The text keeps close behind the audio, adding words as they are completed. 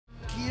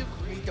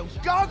with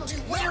those goggles,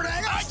 you weird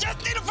ass. I just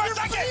need it for a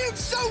second. You're being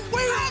so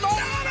weird,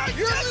 man.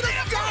 You're a little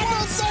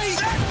goggles thing.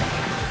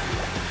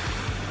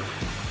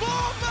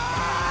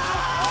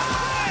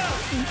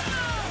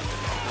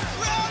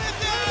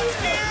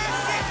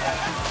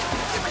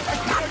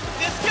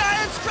 This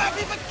guy is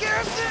Scrappy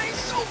McGarrison. He's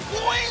so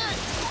buoyant.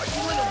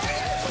 You little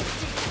bitch.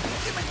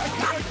 Give me my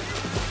gun.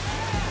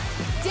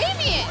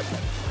 Damien!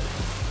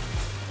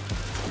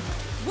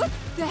 What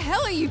the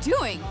hell are you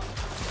doing?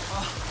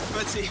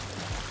 Betsy,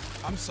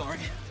 I'm sorry.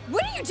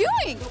 What are you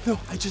doing? No,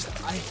 I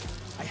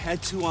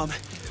had to,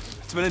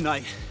 it's been a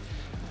night.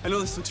 I know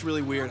this looks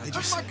really weird.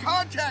 That's my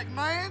contact,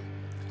 man.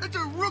 It's a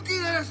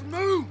rookie-ass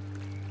move.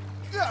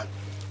 God.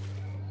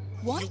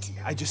 What?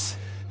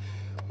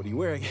 What are you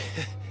wearing?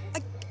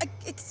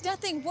 It's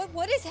nothing.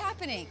 What is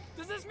happening?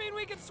 Does this mean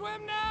we can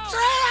swim now?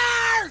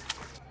 Trailer!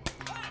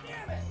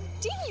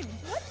 Damien,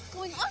 what is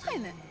going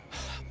on?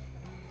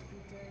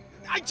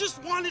 I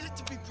just wanted it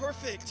to be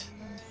perfect.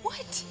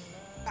 What?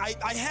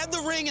 I had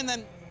the ring and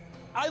then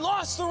I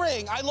lost the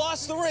ring. I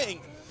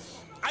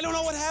don't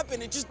know what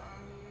happened. It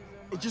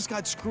just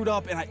got screwed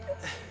up and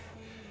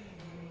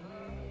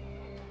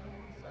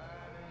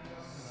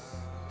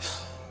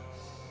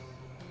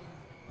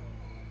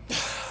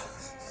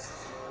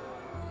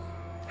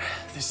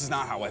This is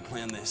not how I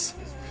planned this.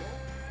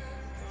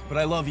 But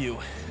I love you,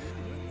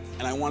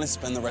 and I want to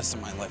spend the rest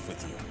of my life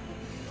with you.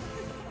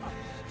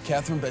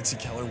 Catherine Betsy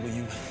Keller, will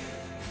you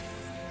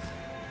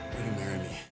marry me?